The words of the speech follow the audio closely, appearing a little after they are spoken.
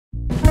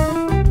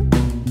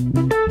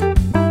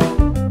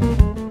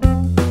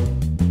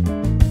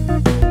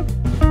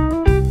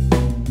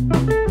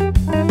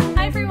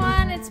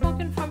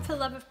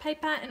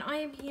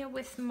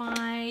with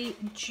my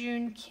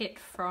June kit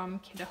from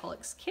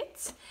Kitaholic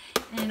Kits,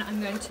 and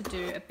I'm going to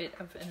do a bit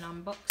of an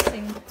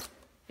unboxing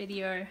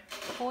video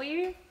for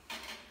you.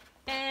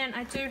 And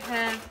I do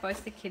have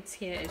both the kids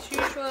here as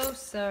usual,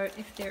 so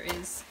if there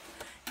is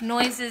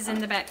noises in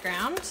the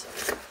background,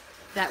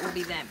 that will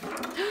be them.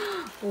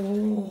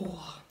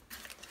 Oh,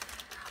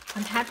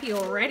 I'm happy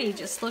already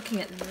just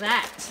looking at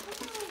that.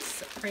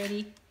 So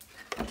pretty.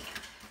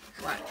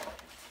 Right,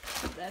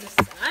 put that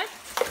aside.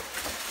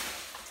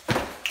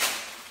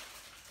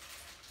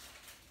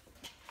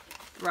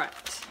 Right,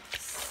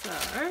 so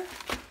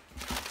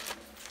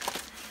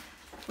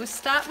we'll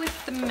start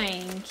with the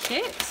main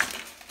kit,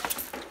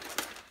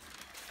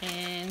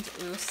 and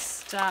we'll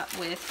start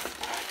with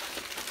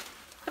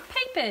the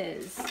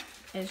papers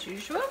as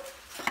usual.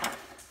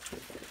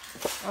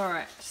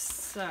 Alright,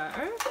 so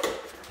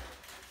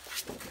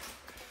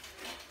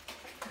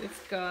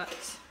we've got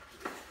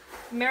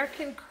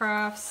American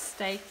Crafts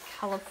Stay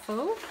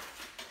Colourful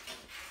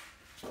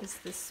is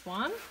this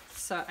one.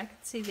 So I can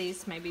see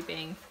these maybe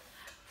being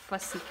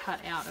fussy cut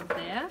out of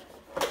there.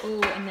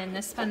 Oh, and then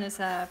this one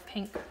is a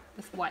pink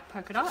with white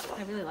polka dot.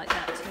 I really like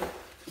that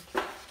too.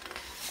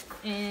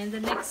 And the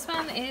next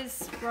one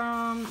is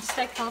from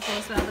Stay Colourful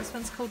as well. This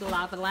one's called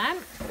Lava Lamp.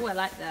 Oh, I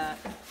like that.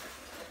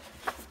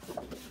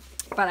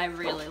 But I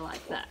really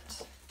like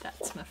that.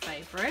 That's my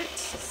favourite.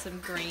 Some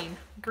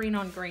green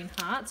on green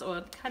hearts,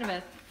 or kind of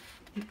a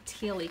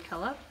tealy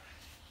colour.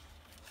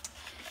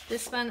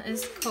 This one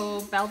is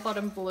called Bell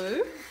Bottom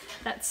Blue.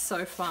 That's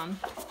so fun.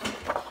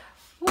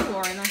 Ooh,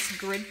 or a nice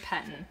grid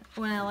pattern.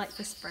 Well, I like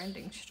this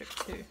branding strip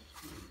too.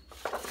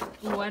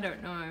 Oh, I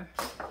don't know.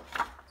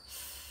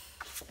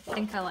 I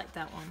think I like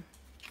that one.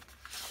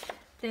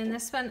 Then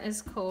this one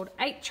is called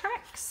 8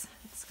 Tracks.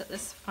 It's got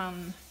this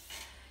fun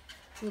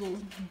little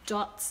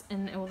dots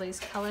in all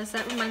these colours.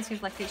 That reminds me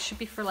of, like, it should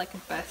be for like a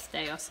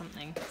birthday or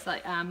something. It's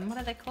like, what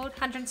are they called?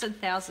 Hundreds and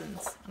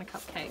thousands on a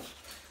cupcake.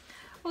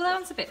 Well, that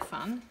one's a bit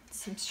fun.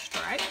 Some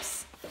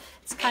stripes.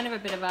 It's kind of a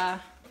bit of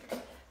a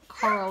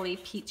corally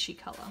peachy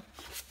colour.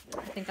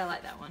 I think I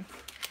like that one.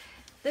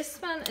 This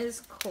one is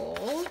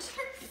called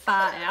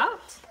Far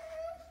Out.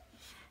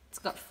 It's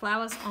got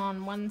flowers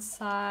on one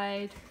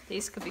side.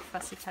 These could be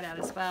fussy cut out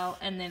as well.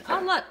 And then, oh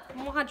look,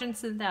 more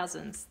hundreds and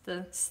thousands,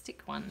 the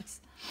stick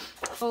ones.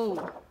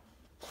 Oh,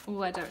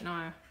 I don't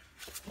know.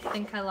 I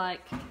think I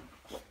like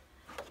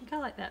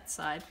that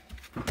side.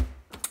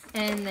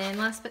 And then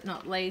last but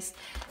not least,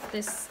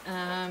 this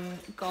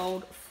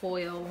gold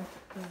foil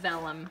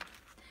vellum.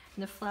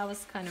 And the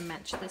flowers kind of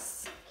match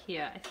this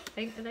here. I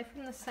think, are they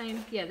from the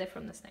same? Yeah, they're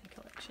from the same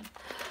collection.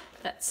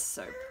 That's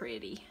so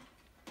pretty.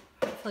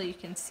 Hopefully you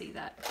can see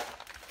that.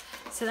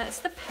 So that's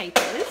the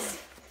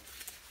papers.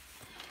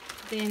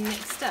 Then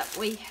next up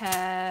we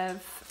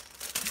have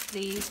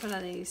these, what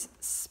are these?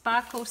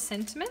 Sparkle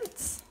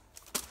Sentiments.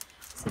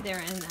 So they're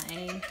in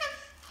a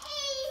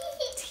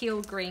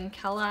teal green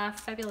colour.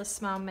 Fabulous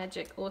Smile,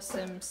 Magic,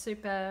 Awesome,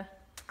 Super,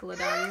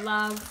 Glitter,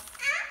 Love,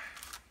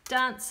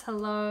 Dance,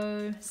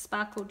 Hello,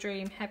 Sparkle,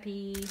 Dream,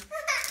 Happy,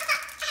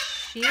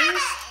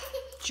 Cheers,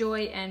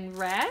 Joy and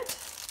Rad.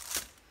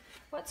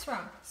 What's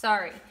wrong?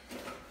 Sorry.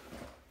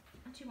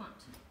 What do you want?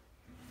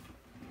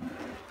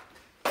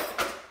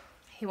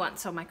 He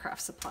wants all my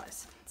craft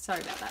supplies.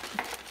 Sorry about that.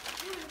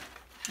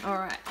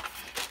 Alright.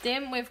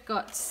 Then we've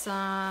got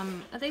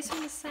some, are these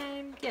from the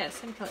same? Yeah,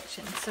 same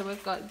collection. So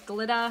we've got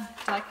glitter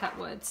die cut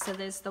words. So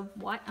there's the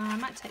white, I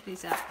might take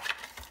these out.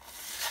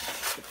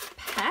 The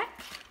pack.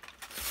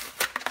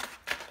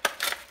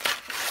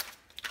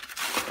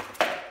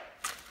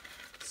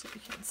 So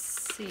you can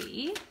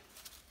see.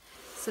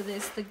 So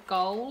there's the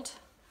gold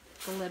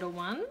glitter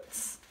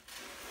ones.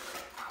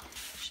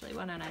 Actually,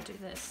 why don't I do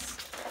this?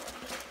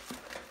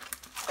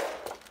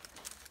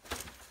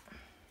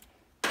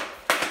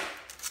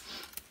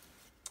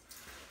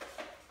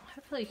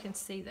 Hopefully you can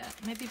see that.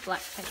 Maybe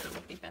black paper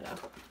would be better.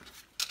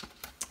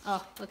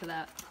 Oh, look at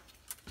that.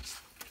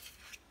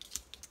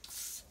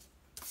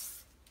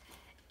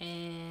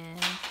 And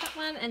that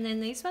one. And then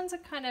these ones are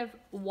kind of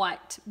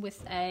white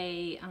with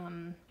a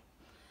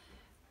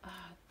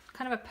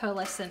kind of a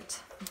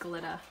pearlescent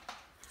glitter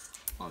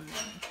on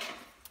them,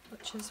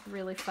 which is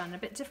really fun. A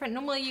bit different.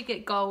 Normally you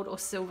get gold or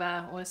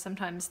silver, or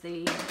sometimes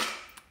the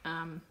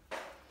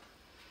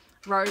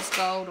rose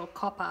gold or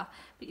copper,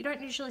 but you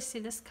don't usually see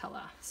this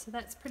colour. So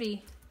that's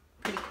pretty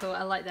cool.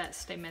 I like that.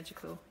 Stay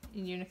Magical,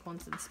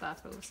 Unicorns and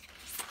Sparkles.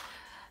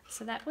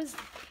 So that was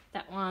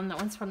that one. That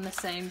one's from the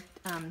same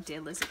Dear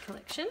Lizard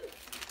collection.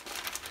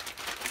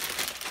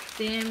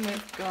 Then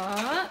we've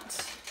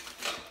got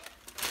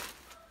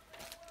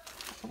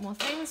a couple more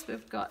things.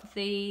 We've got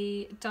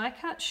the die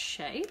cut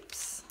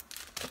shapes.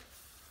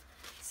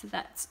 So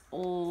that's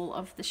all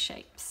of the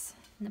shapes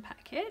in the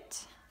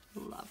packet.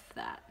 Love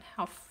that.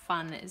 How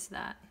fun is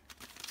that?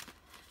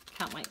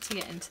 Can't wait to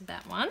get into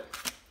that one.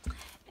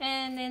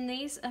 And then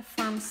these are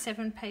from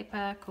 7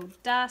 Paper called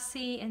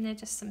Darcy, and they're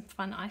just some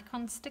fun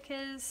icon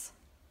stickers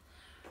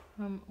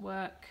from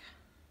work.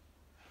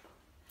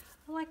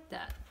 I like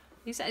that.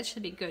 These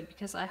actually be good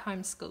because I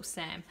homeschool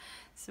Sam,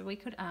 so we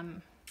could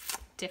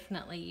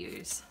definitely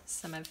use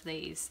some of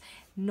these,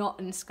 not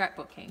in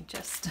scrapbooking,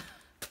 just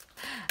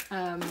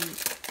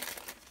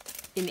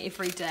in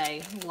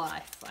everyday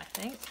life, I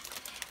think.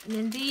 And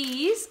then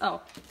these,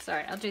 oh,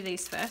 sorry, I'll do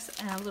these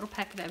first. A little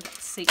packet of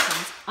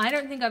sequins. I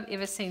don't think I've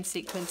ever seen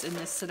sequins in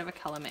this sort of a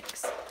color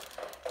mix.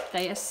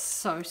 They are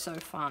so, so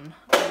fun.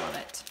 I love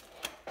it.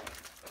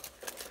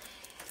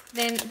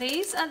 Then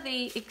these are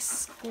the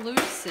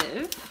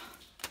exclusive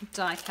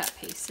die cut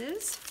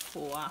pieces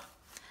for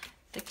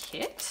the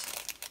kit.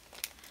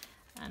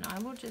 And I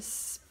will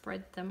just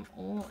spread them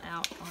all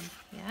out on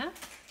here.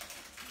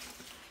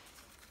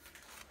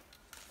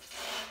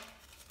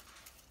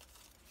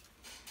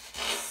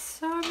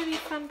 So many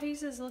fun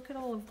pieces, look at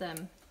all of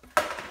them.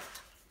 I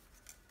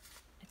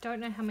don't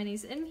know how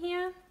many's in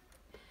here,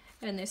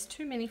 and there's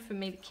too many for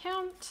me to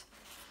count,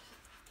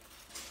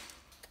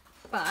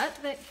 but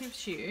that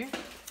gives you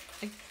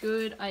a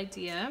good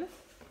idea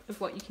of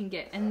what you can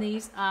get. And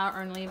these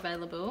are only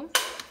available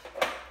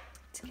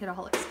to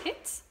Kitaholic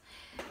Kits,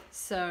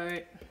 so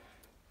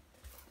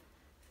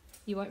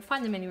you won't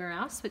find them anywhere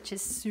else, which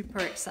is super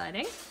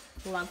exciting.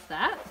 Love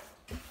that.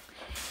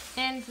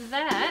 And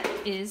that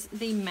is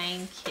the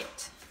main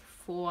kit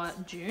for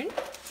June.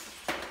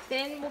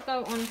 Then we'll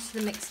go on to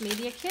the mixed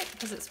media kit,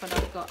 because it's what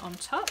I've got on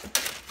top.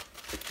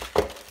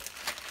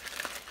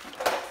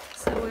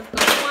 So we've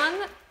got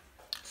 1,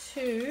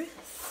 2,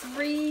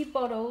 3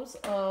 bottles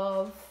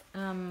of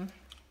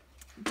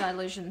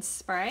dilution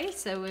spray.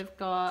 So we've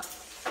got,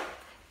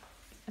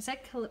 is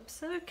that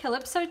Calypso?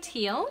 Calypso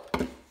Teal,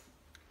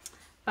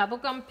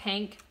 Bubblegum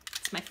Pink.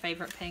 It's my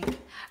favorite pink.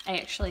 I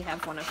actually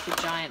have one of the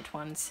giant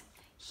ones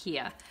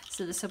here,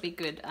 so this will be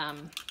good.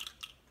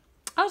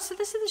 Oh, so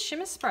this is the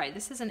shimmer spray.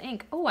 This is an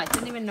ink. Oh, I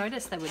didn't even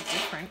notice they were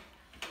different.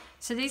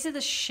 So these are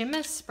the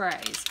shimmer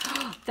sprays.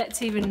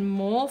 That's even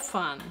more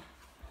fun.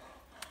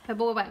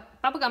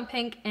 Bubblegum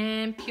Pink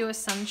and Pure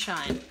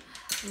Sunshine.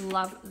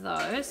 Love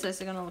those.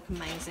 Those are going to look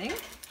amazing.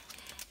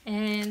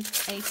 And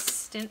a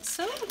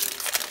stencil.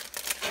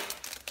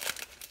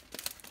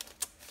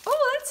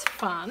 Oh, that's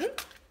fun.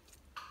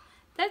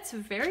 That's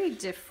very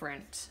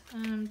different.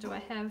 Do I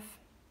have...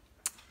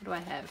 What do I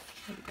have?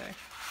 Here we go.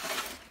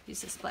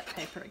 Use this black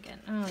paper again.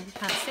 Oh, you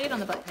can't see it on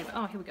the black paper.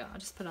 Oh, here we go. I'll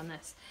just put on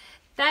this.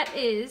 That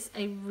is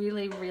a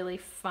really, really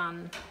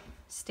fun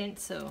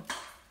stencil.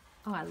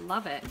 Oh, I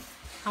love it.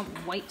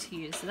 Can't wait to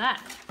use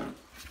that.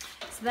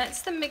 So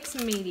that's the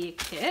mixed media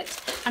kit.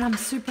 And I'm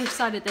super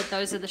excited that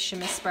those are the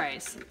shimmer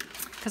sprays,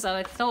 because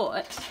I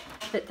thought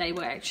that they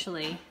were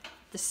actually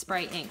the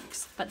spray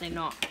inks, but they're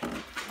not.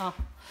 Oh,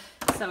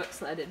 so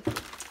excited.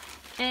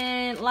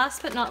 And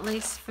last but not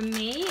least for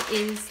me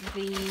is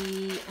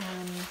the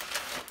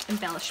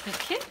embellishment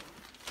kit.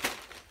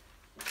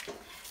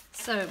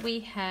 So we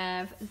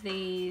have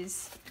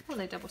these, oh,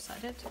 they're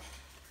double-sided.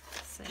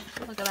 Let's see,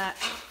 look at that.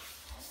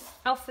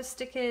 Alpha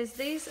stickers.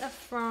 These are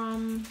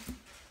from,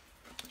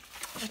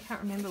 I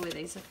can't remember where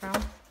these are from.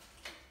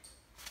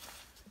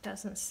 It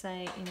doesn't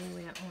say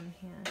anywhere on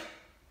here.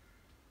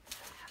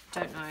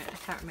 Don't know, I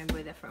can't remember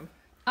where they're from.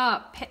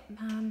 Oh,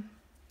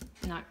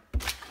 no.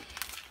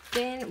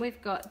 Then we've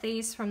got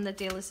these from the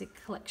Dealers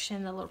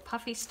collection, the little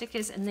puffy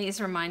stickers, and these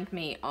remind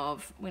me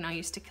of when I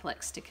used to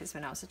collect stickers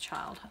when I was a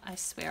child. I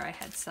swear I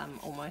had some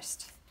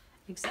almost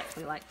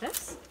exactly like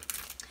this.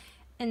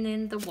 And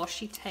then the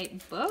washi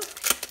tape book.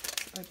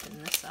 Let's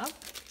open this up.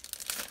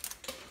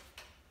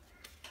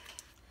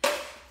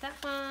 That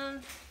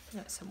one.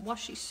 Got some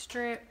washi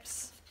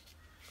strips.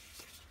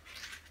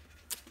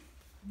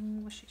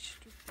 Washi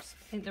strips.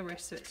 I think the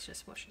rest of it's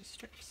just washi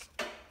strips.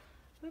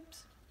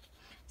 Oops.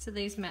 So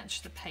these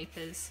match the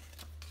papers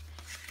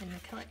in the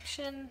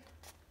collection.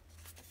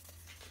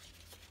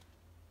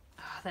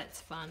 Oh,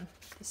 that's fun.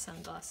 The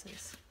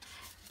sunglasses.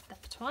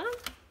 That one.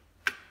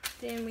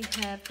 Then we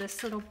have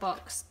this little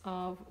box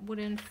of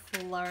wooden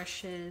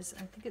flourishes.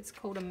 I think it's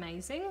called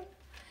Amazing.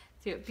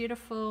 So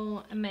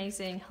beautiful,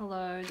 amazing,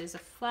 hello. There's a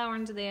flower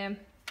under there.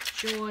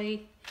 Joy,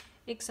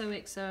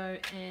 XOXO,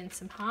 and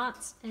some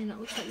hearts. And it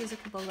looks like there's a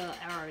couple of little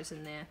arrows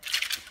in there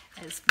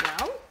as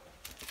well.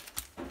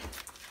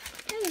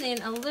 And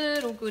then a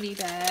little goodie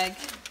bag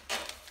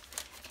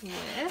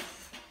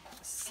with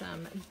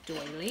some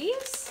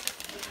doilies.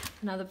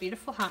 Another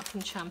beautiful heart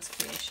from Charms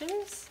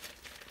Creations.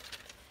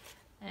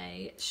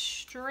 A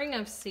string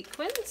of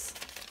sequins.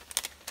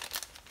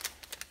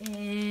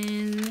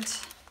 And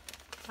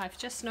I've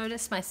just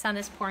noticed my son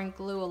is pouring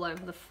glue all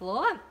over the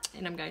floor,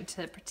 and I'm going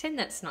to pretend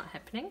that's not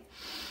happening.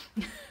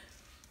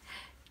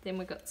 Then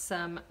we've got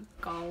some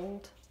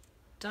gold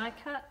die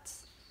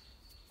cuts.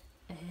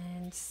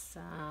 And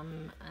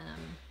some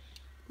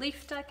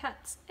leaf die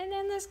cuts, and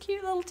then this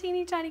cute little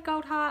teeny tiny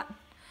gold heart.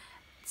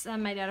 It's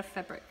made out of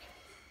fabric.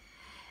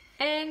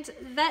 And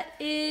that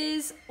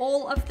is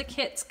all of the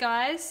kits,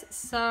 guys.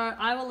 So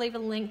I will leave a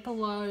link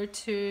below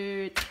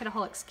to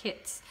Kitaholic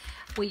Kits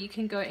where you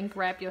can go and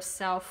grab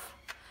yourself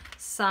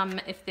some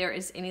if there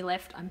is any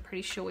left. I'm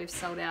pretty sure we've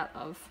sold out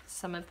of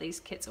some of these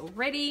kits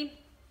already.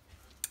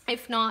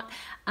 If not,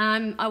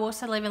 I'll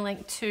also leave a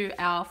link to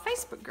our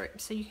Facebook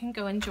group, so you can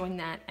go and join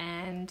that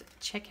and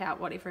check out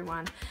what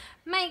everyone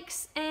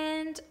makes,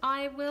 and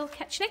I will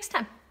catch you next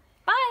time.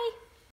 Bye!